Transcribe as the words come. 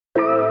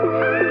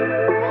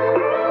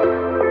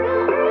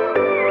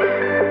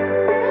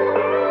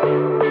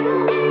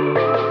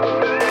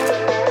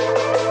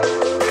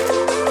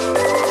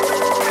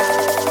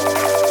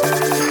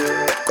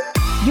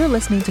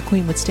listening to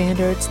Queen with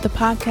Standards, the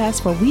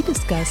podcast where we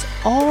discuss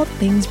all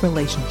things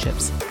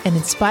relationships and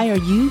inspire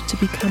you to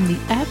become the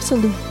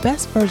absolute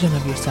best version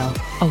of yourself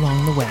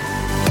along the way.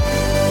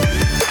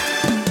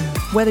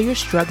 Whether you're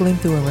struggling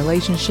through a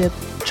relationship,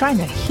 trying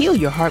to heal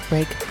your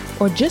heartbreak,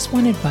 or just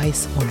want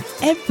advice on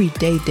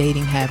everyday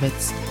dating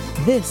habits,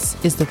 this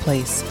is the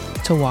place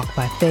to walk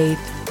by faith,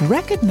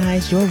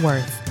 recognize your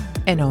worth,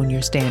 and own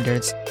your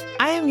standards.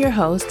 I am your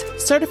host,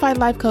 certified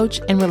life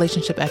coach and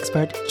relationship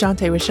expert,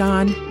 Jonte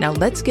Rashawn. Now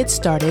let's get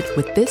started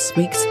with this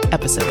week's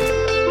episode.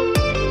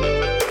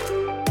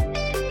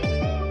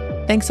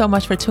 Thanks so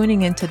much for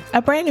tuning into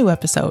a brand new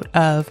episode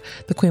of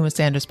the Queen with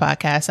Standards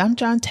podcast. I'm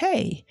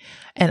Jonte,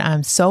 and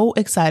I'm so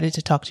excited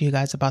to talk to you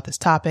guys about this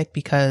topic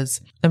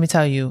because let me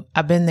tell you,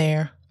 I've been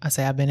there. I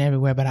say I've been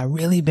everywhere, but I've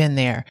really been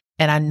there.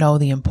 And I know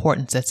the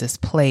importance that this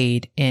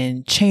played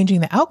in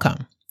changing the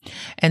outcome.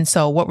 And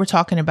so what we're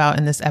talking about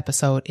in this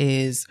episode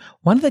is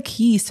one of the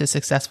keys to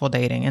successful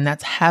dating, and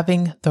that's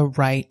having the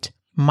right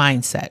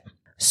mindset.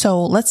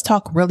 So let's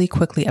talk really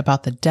quickly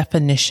about the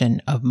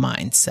definition of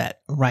mindset,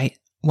 right?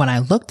 When I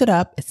looked it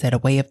up, it said a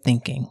way of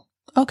thinking.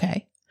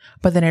 Okay.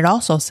 But then it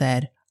also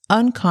said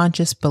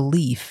unconscious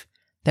belief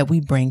that we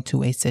bring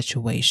to a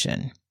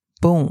situation.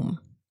 Boom.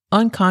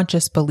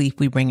 Unconscious belief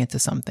we bring into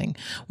something,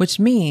 which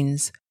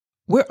means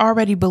we're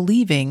already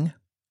believing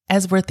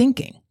as we're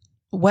thinking.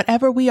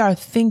 Whatever we are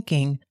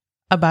thinking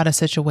about a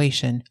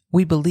situation,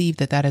 we believe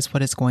that that is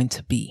what it's going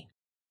to be.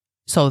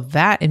 So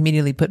that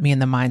immediately put me in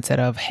the mindset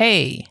of,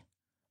 hey,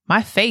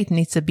 my faith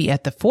needs to be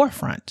at the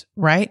forefront,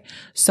 right?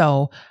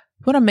 So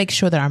we want to make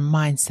sure that our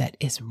mindset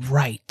is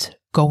right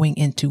going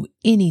into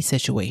any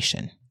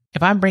situation.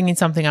 If I'm bringing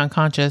something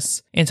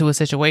unconscious into a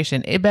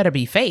situation, it better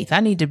be faith.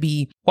 I need to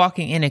be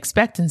walking in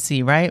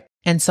expectancy, right?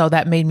 And so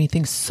that made me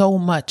think so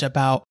much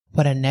about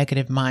what a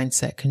negative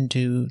mindset can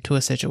do to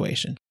a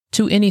situation.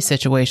 To any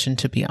situation,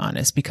 to be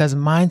honest, because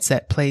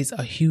mindset plays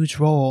a huge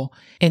role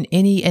in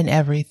any and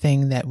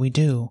everything that we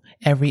do,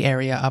 every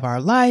area of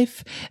our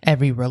life,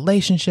 every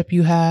relationship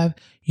you have,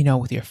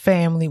 with your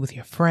family, with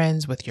your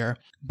friends, with your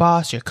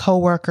boss, your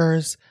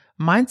coworkers.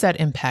 Mindset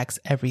impacts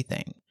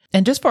everything.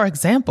 And just for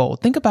example,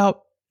 think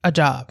about a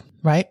job,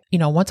 right?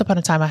 Once upon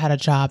a time, I had a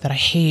job that I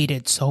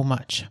hated so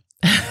much.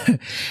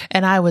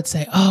 And I would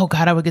say, oh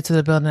God, I would get to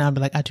the building and I'd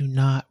be like, I do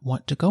not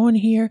want to go in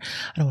here.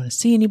 I don't want to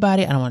see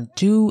anybody. I don't want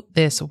to do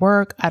this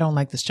work. I don't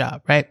like this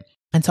job. Right.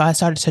 And so I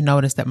started to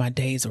notice that my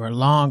days were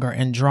longer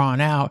and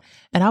drawn out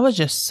and I was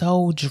just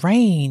so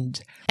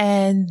drained.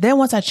 And then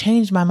once I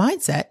changed my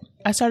mindset,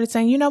 I started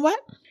saying, you know what?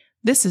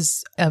 This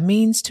is a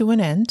means to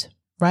an end,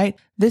 right?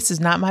 This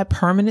is not my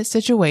permanent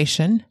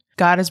situation.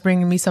 God is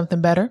bringing me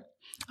something better.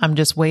 I'm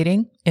just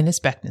waiting in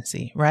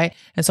expectancy, right?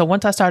 And so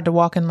once I started to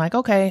walk in like,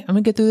 okay, I'm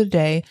going to get through the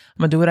day. I'm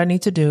going to do what I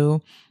need to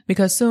do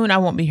because soon I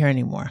won't be here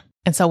anymore.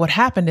 And so what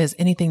happened is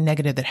anything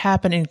negative that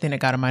happened, anything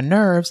that got on my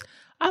nerves,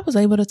 I was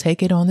able to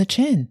take it on the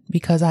chin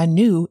because I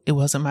knew it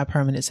wasn't my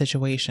permanent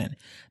situation.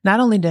 Not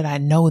only did I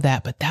know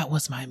that, but that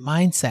was my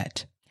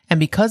mindset. And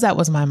because that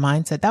was my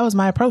mindset, that was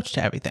my approach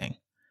to everything.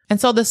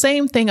 And so the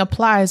same thing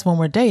applies when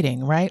we're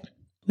dating, right?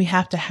 We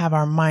have to have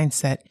our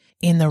mindset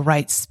in the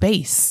right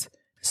space.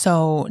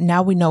 So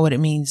now we know what it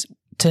means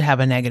to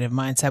have a negative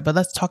mindset, but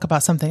let's talk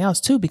about something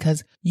else too,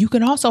 because you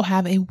can also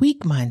have a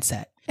weak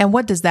mindset. And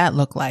what does that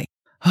look like?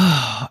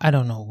 Oh, I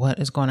don't know what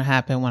is going to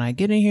happen when I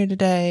get in here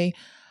today.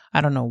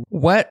 I don't know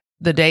what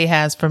the day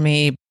has for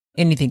me.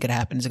 Anything could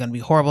happen. Is it going to be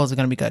horrible? Is it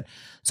going to be good?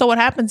 So what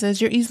happens is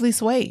you're easily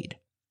swayed.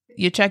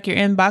 You check your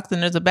inbox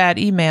and there's a bad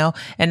email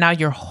and now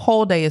your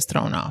whole day is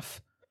thrown off.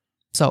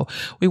 So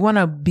we want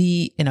to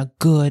be in a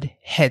good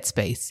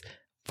headspace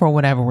for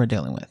whatever we're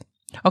dealing with.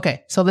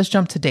 Okay, so let's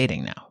jump to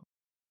dating now.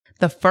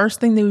 The first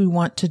thing that we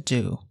want to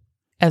do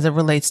as it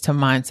relates to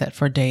mindset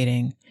for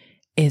dating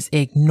is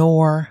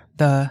ignore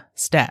the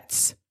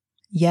stats.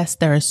 Yes,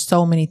 there are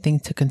so many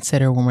things to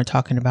consider when we're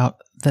talking about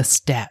the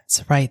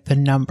stats, right? The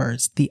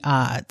numbers, the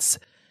odds.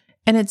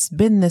 And it's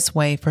been this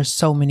way for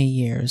so many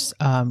years.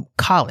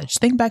 College,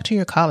 think back to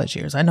your college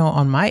years. I know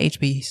on my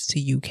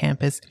HBCU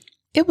campus,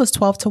 it was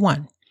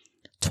 12-1,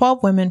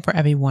 12 women for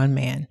every one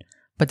man.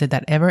 But did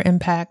that ever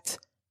impact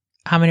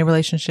how many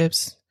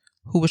relationships?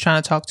 Who was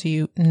trying to talk to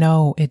you?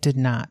 No, it did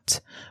not.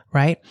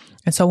 Right.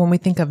 And so when we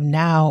think of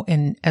now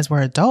and as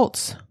we're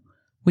adults,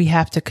 we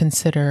have to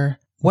consider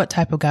what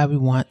type of guy we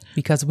want,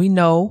 because we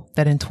know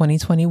that in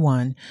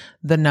 2021,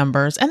 the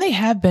numbers, and they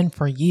have been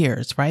for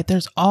years, right?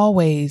 There's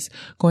always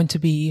going to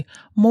be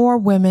more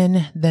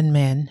women than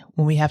men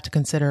when we have to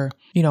consider,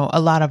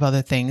 a lot of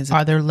other things.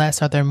 Are there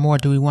less? Are there more?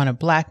 Do we want a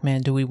black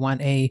man? Do we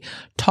want a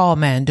tall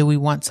man? Do we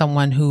want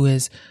someone who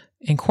is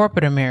in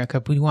corporate America?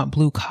 Do we want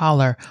blue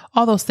collar?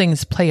 All those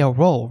things play a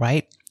role,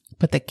 right?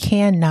 But they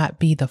cannot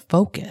be the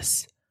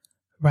focus,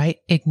 right?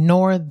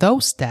 Ignore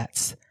those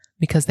stats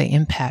because they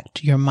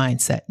impact your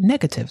mindset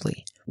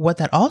negatively. What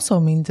that also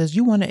means is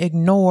you want to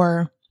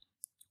ignore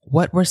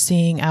what we're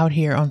seeing out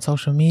here on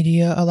social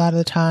media a lot of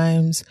the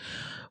times,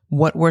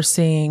 what we're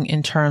seeing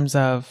in terms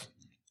of,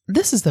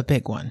 this is the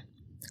big one,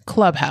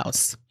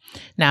 Clubhouse.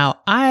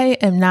 Now, I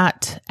am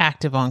not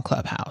active on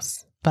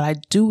Clubhouse, but I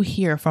do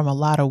hear from a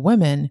lot of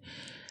women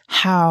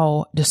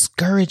how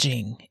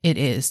discouraging it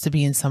is to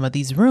be in some of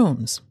these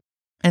rooms.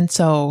 And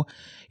so,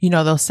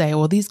 they'll say,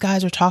 well, these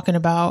guys are talking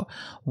about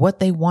what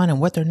they want and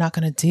what they're not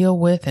going to deal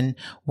with and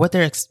what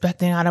they're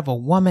expecting out of a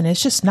woman.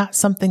 It's just not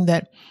something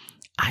that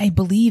I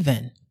believe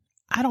in.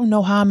 I don't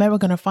know how I'm ever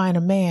going to find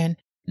a man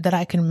that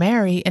I can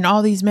marry. And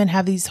all these men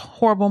have these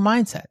horrible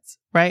mindsets,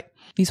 right?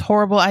 These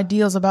horrible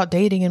ideals about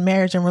dating and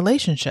marriage and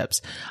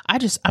relationships.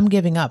 I'm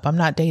giving up. I'm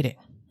not dating.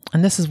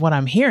 And this is what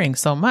I'm hearing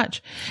so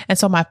much. And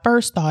so my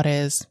first thought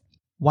is,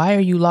 why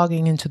are you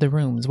logging into the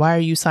rooms? Why are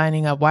you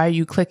signing up? Why are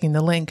you clicking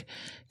the link?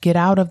 Get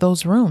out of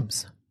those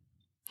rooms.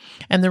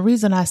 And the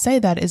reason I say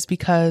that is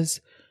because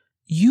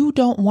you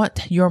don't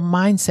want your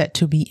mindset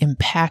to be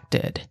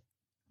impacted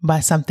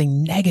by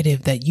something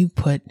negative that you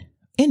put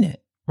in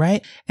it,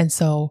 right? And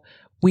so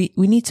we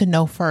need to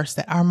know first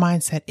that our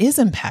mindset is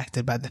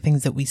impacted by the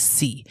things that we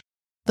see,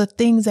 the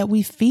things that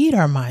we feed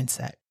our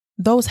mindset.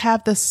 Those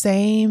have the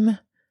same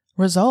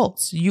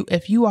results.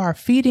 If you are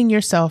feeding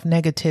yourself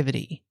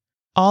negativity,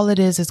 all it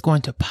is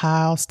going to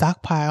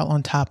stockpile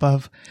on top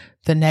of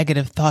the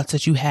negative thoughts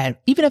that you had,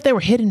 even if they were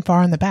hidden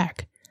far in the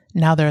back.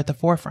 Now they're at the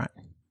forefront,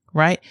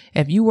 right?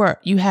 If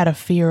you had a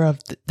fear of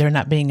there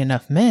not being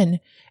enough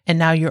men, and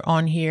now you're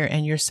on here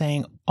and you're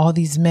saying all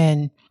these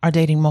men are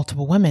dating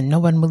multiple women. No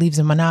one believes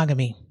in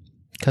monogamy,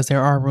 because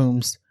there are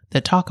rooms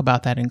that talk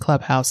about that in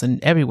Clubhouse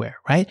and everywhere,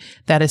 right?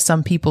 That is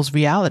some people's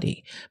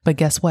reality. But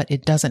guess what?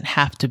 It doesn't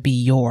have to be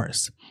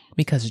yours,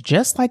 because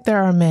just like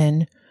there are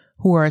men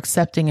who are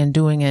accepting and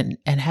doing it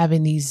and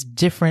having these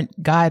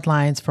different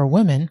guidelines for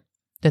women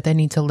that they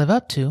need to live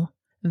up to,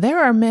 there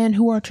are men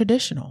who are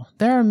traditional.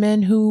 There are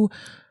men who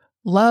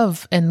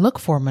love and look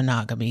for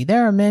monogamy.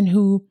 There are men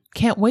who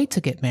can't wait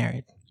to get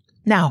married.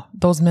 Now,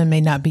 those men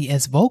may not be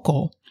as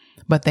vocal,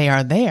 but they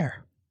are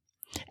there.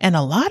 And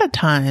a lot of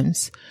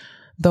times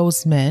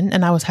those men,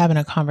 and I was having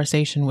a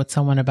conversation with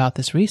someone about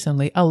this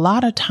recently, a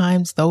lot of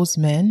times those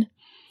men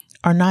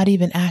are not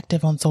even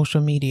active on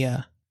social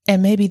media.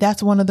 And maybe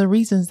that's one of the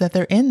reasons that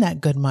they're in that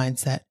good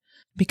mindset,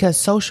 because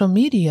social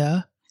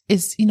media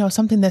is,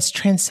 something that's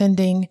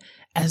transcending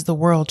as the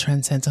world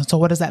transcends. And so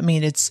what does that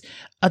mean? It's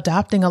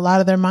adopting a lot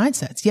of their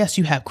mindsets. Yes,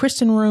 you have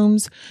Christian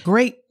rooms,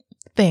 great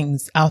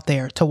things out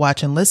there to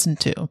watch and listen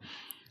to,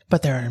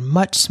 but there are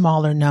much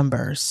smaller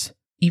numbers.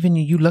 Even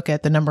you look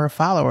at the number of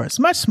followers,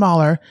 much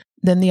smaller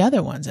than the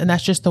other ones. And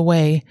that's just the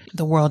way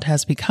the world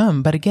has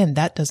become. But again,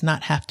 that does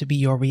not have to be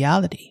your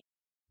reality.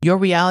 Your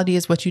reality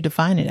is what you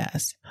define it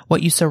as,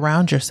 what you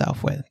surround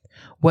yourself with,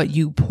 what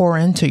you pour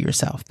into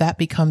yourself. That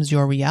becomes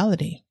your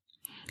reality.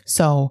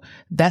 So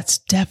that's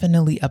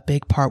definitely a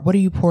big part. What are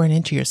you pouring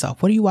into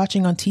yourself? What are you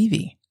watching on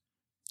TV?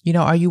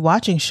 Are you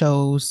watching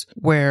shows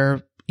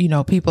where,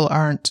 people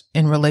aren't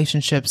in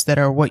relationships that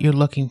are what you're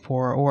looking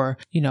for, or,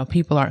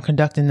 people aren't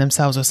conducting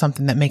themselves or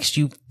something that makes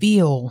you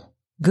feel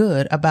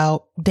good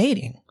about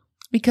dating?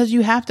 Because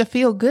you have to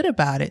feel good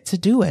about it to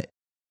do it.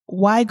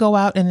 Why go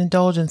out and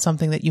indulge in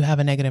something that you have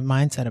a negative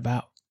mindset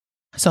about?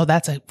 So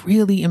that's a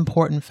really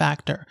important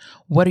factor.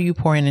 What are you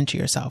pouring into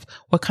yourself?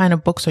 What kind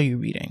of books are you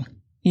reading?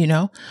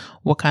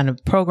 What kind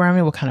of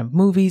programming, what kind of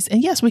movies?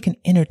 And yes, we can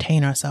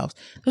entertain ourselves.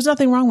 There's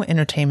nothing wrong with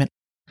entertainment.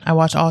 I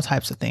watch all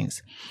types of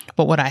things.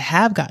 But what I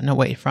have gotten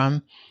away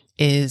from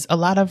is a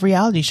lot of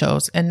reality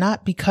shows, and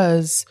not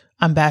because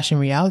I'm bashing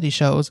reality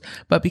shows,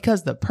 but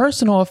because the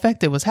personal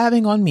effect it was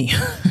having on me.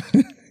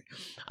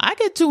 I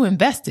get too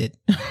invested.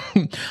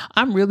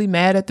 I'm really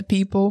mad at the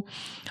people.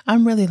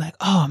 I'm really like,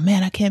 oh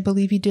man, I can't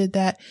believe he did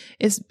that.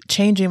 It's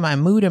changing my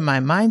mood and my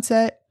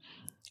mindset.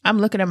 I'm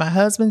looking at my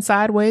husband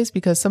sideways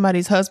because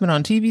somebody's husband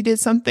on TV did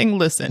something.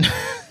 Listen,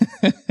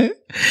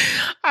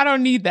 I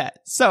don't need that.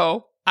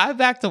 So I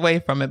backed away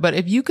from it. But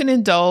if you can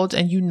indulge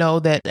and you know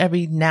that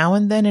every now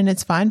and then and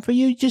it's fine for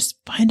you, just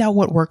find out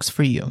what works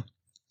for you.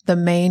 The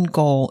main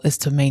goal is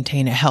to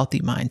maintain a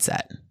healthy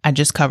mindset. I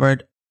just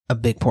covered a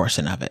big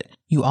portion of it.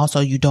 You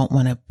don't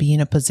want to be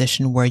in a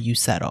position where you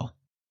settle,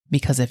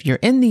 because if you're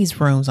in these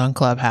rooms on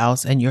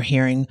Clubhouse and you're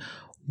hearing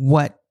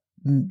what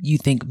you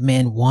think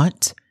men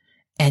want,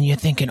 and you're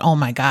thinking, oh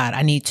my God,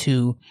 I need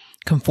to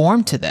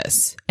conform to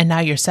this. And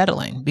now you're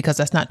settling, because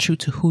that's not true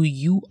to who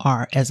you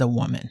are as a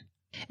woman.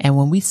 And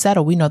when we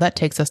settle, we know that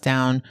takes us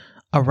down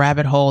a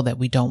rabbit hole that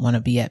we don't want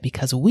to be at,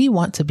 because we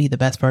want to be the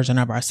best version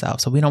of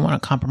ourselves. So we don't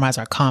want to compromise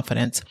our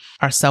confidence,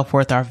 our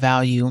self-worth, our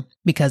value,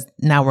 because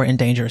now we're in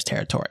dangerous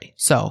territory.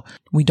 So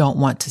we don't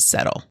want to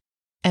settle.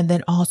 And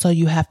then also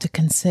you have to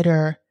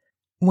consider,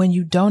 when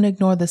you don't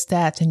ignore the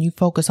stats and you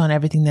focus on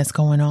everything that's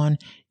going on,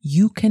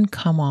 you can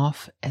come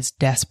off as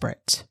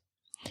desperate.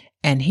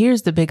 And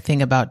here's the big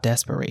thing about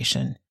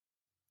desperation.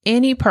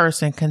 Any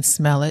person can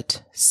smell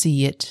it,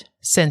 see it,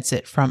 sense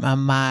it from a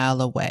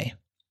mile away.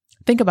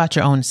 Think about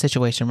your own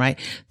situation, right?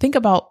 Think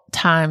about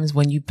times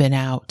when you've been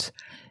out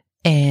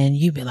and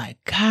you've been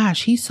like,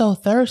 gosh, he's so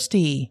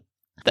thirsty.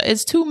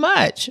 It's too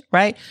much,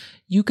 right?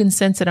 You can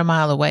sense it a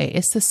mile away.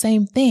 It's the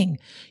same thing.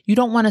 You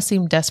don't want to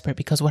seem desperate,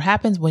 because what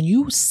happens when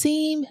you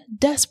seem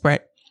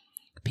desperate,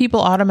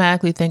 people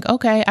automatically think,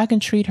 okay, I can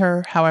treat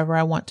her however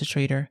I want to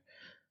treat her.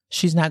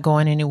 She's not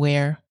going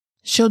anywhere.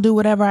 She'll do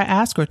whatever I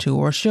ask her to,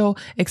 or she'll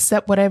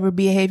accept whatever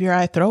behavior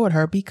I throw at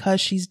her because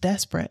she's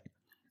desperate.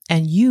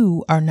 And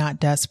you are not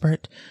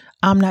desperate.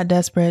 I'm not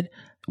desperate.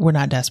 We're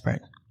not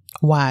desperate.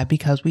 Why?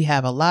 Because we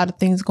have a lot of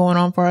things going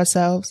on for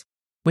ourselves.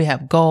 We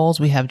have goals,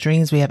 we have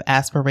dreams, we have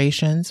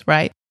aspirations,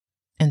 right?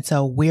 And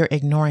so we're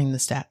ignoring the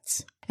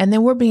stats. And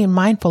then we're being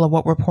mindful of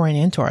what we're pouring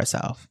into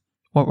ourselves,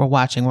 what we're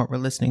watching, what we're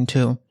listening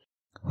to,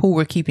 who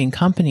we're keeping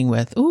company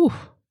with. Ooh,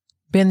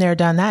 been there,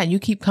 done that. You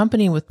keep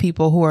company with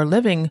people who are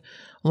living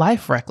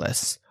life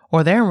reckless,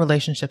 or they're in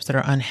relationships that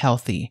are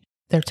unhealthy.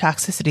 Their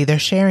toxicity, they're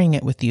sharing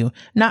it with you,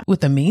 not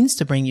with the means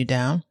to bring you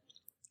down,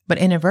 but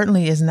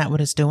inadvertently, isn't that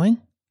what it's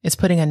doing? It's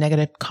putting a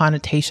negative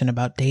connotation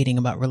about dating,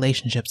 about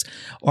relationships,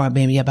 or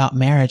maybe about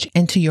marriage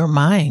into your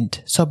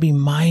mind. So be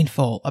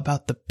mindful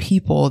about the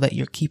people that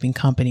you're keeping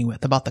company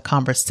with, about the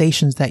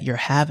conversations that you're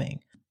having.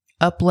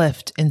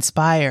 Uplift,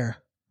 inspire,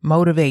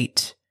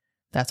 motivate.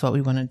 That's what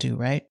we want to do,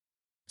 right?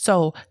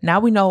 So now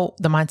we know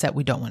the mindset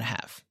we don't want to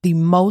have. The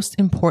most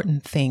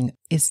important thing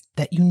is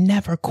that you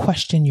never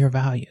question your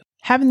value.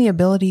 Having the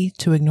ability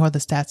to ignore the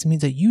stats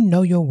means that you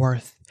know your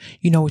worth.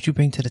 You know what you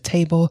bring to the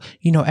table.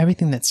 You know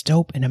everything that's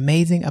dope and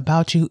amazing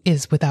about you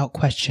is without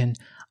question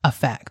a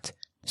fact.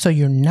 So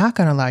you're not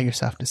going to allow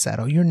yourself to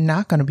settle. You're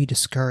not going to be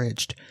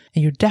discouraged.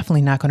 And you're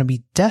definitely not going to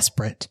be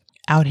desperate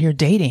out here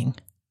dating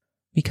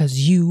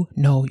because you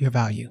know your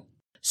value.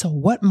 So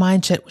what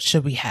mindset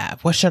should we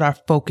have? What should our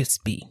focus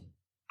be?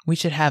 We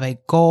should have a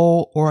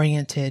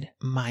goal-oriented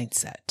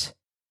mindset.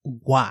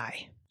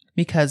 Why?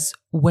 Because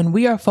when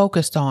we are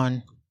focused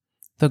on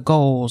the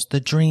goals, the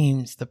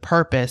dreams, the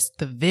purpose,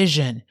 the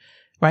vision,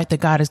 right, that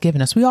God has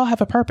given us, we all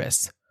have a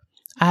purpose.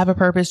 I have a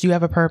purpose. You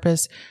have a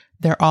purpose.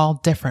 They're all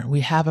different.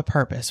 We have a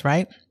purpose,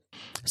 right?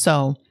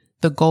 So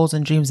the goals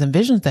and dreams and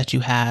visions that you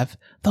have,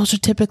 those are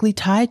typically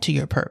tied to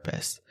your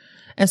purpose.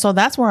 And so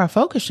that's where our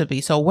focus should be.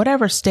 So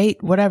whatever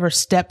state, whatever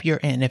step you're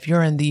in, if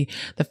you're in the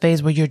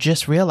phase where you're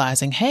just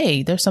realizing,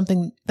 hey, there's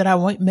something that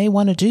I may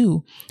want to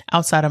do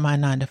outside of my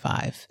 9 to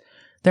 5.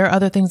 There are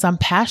other things I'm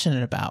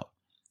passionate about.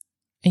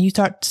 And you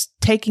start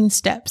taking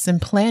steps and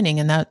planning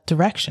in that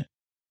direction.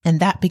 And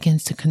that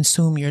begins to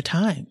consume your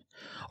time.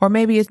 Or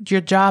maybe it's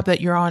your job that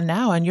you're on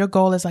now and your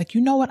goal is like,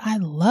 you know what? I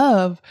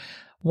love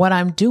what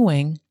I'm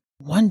doing.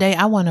 One day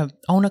I want to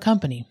own a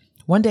company.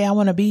 One day I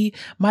want to be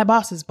my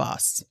boss's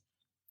boss.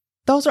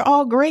 Those are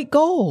all great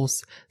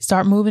goals.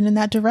 Start moving in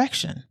that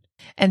direction.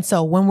 And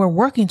so when we're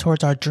working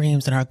towards our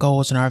dreams and our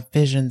goals and our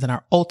visions and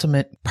our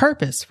ultimate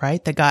purpose,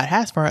 right, that God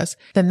has for us,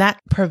 then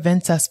that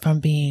prevents us from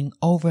being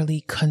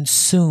overly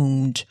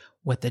consumed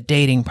with the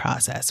dating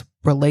process,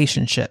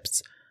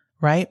 relationships,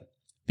 right?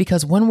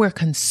 Because when we're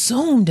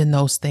consumed in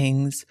those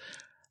things,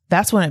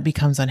 that's when it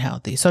becomes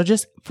unhealthy. So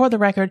just for the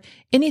record,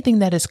 anything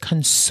that is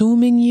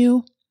consuming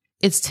you,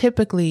 it's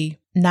typically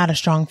not a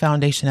strong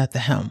foundation at the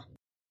helm.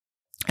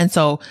 And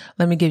so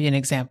let me give you an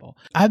example.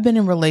 I've been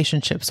in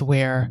relationships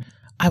where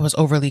I was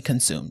overly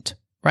consumed,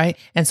 right?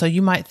 And so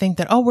you might think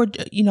that, oh,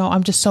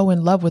 I'm just so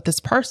in love with this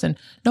person.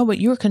 No, but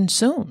you're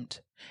consumed.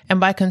 And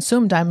by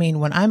consumed, I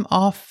mean, when I'm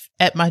off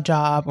at my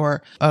job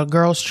or a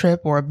girl's trip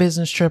or a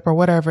business trip or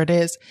whatever it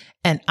is,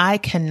 and I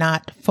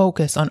cannot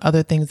focus on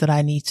other things that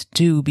I need to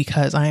do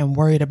because I am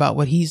worried about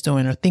what he's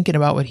doing or thinking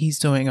about what he's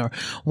doing or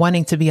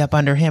wanting to be up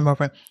under him,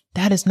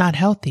 that is not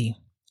healthy.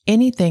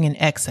 Anything in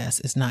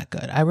excess is not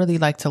good. I really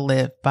like to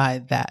live by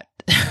that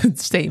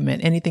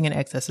statement. Anything in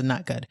excess is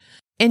not good.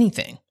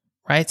 Anything,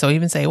 right? So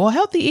even say, well,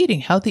 healthy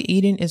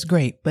eating is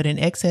great, but in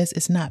excess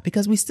it's not,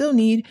 because we still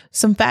need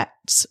some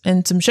fats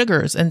and some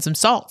sugars and some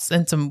salts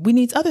and we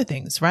need other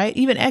things, right?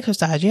 Even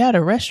exercise, you got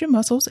to rest your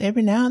muscles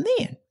every now and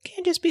then.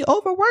 Can't just be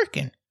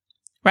overworking,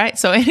 right?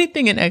 So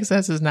anything in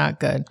excess is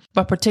not good,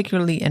 but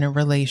particularly in a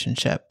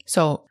relationship.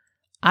 So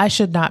I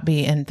should not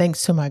be, and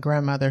thanks to my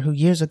grandmother who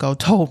years ago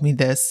told me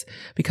this,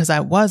 because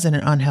I was in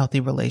an unhealthy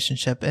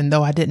relationship. And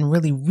though I didn't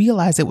really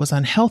realize it was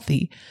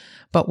unhealthy,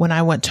 but when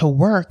I went to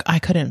work, I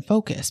couldn't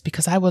focus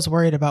because I was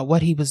worried about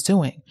what he was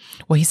doing.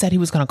 Well, he said he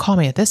was going to call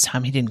me at this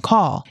time. He didn't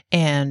call.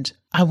 And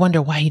I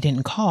wonder why he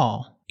didn't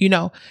call.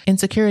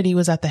 Insecurity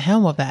was at the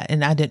helm of that.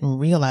 And I didn't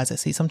realize it.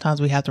 See, sometimes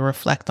we have to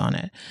reflect on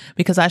it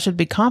because I should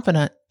be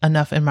confident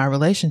enough in my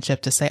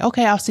relationship to say,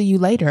 okay, I'll see you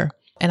later.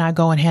 And I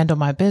go and handle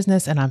my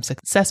business and I'm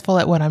successful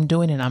at what I'm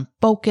doing and I'm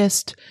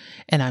focused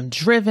and I'm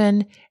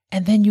driven.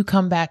 And then you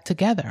come back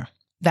together.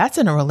 That's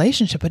in a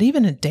relationship, but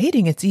even in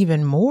dating, it's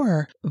even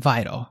more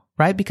vital,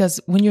 right? Because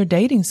when you're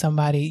dating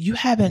somebody, you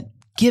haven't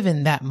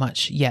given that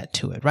much yet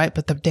to it, right?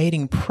 But the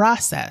dating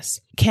process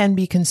can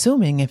be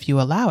consuming if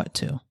you allow it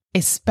to,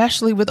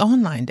 especially with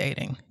online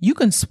dating. You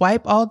can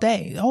swipe all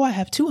day. Oh, I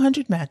have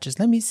 200 matches.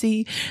 Let me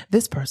see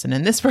this person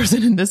and this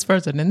person and this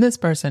person and this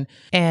person.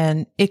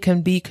 And it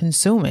can be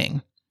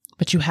consuming.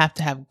 But you have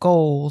to have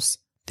goals,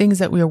 things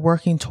that we are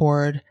working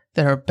toward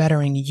that are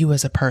bettering you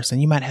as a person.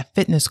 You might have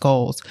fitness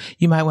goals.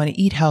 You might want to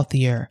eat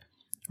healthier,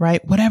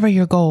 right? Whatever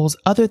your goals,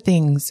 other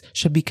things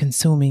should be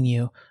consuming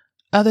you.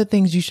 Other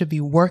things you should be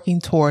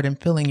working toward and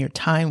filling your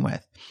time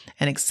with.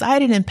 and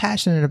excited and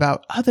passionate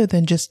about other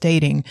than just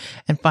dating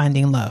and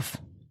finding love.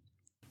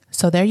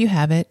 So there you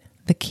have it,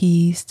 the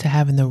keys to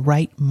having the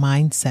right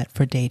mindset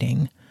for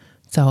dating.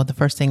 So the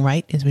first thing,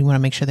 right, is we want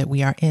to make sure that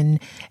we are in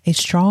a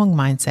strong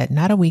mindset,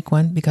 not a weak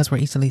one, because we're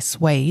easily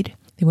swayed.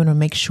 We want to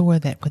make sure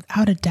that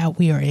without a doubt,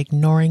 we are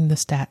ignoring the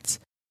stats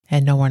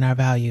and knowing our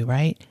value,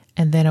 right?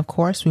 And then, of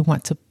course, we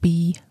want to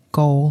be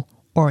goal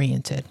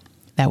oriented.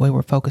 That way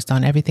we're focused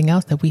on everything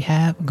else that we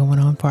have going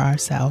on for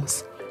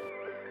ourselves.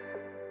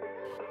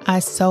 I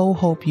so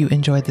hope you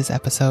enjoyed this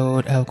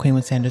episode of Queen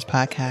with Sanders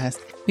podcast,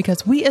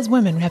 because we as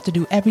women have to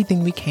do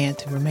everything we can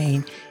to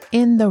remain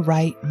in the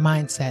right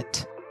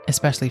mindset,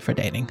 especially for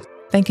dating.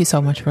 Thank you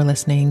so much for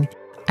listening.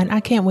 And I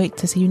can't wait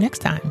to see you next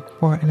time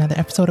for another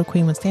episode of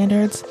Queen with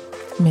Standards.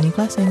 Many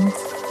blessings.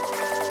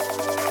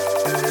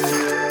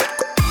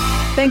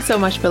 Thanks so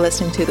much for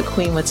listening to the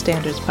Queen with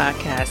Standards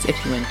podcast.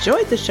 If you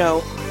enjoyed the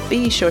show,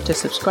 be sure to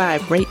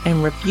subscribe, rate,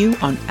 and review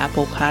on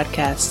Apple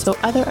Podcasts so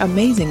other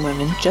amazing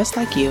women just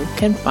like you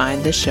can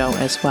find the show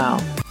as well.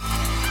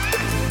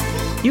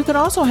 You can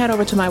also head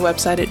over to my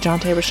website at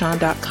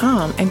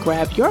jontayrashawn.com and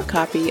grab your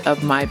copy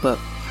of my book.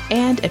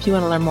 And if you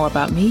want to learn more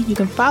about me, you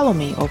can follow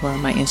me over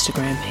on my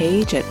Instagram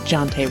page at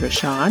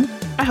jontayrashawn.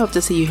 I hope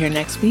to see you here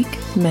next week.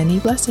 Many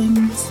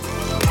blessings.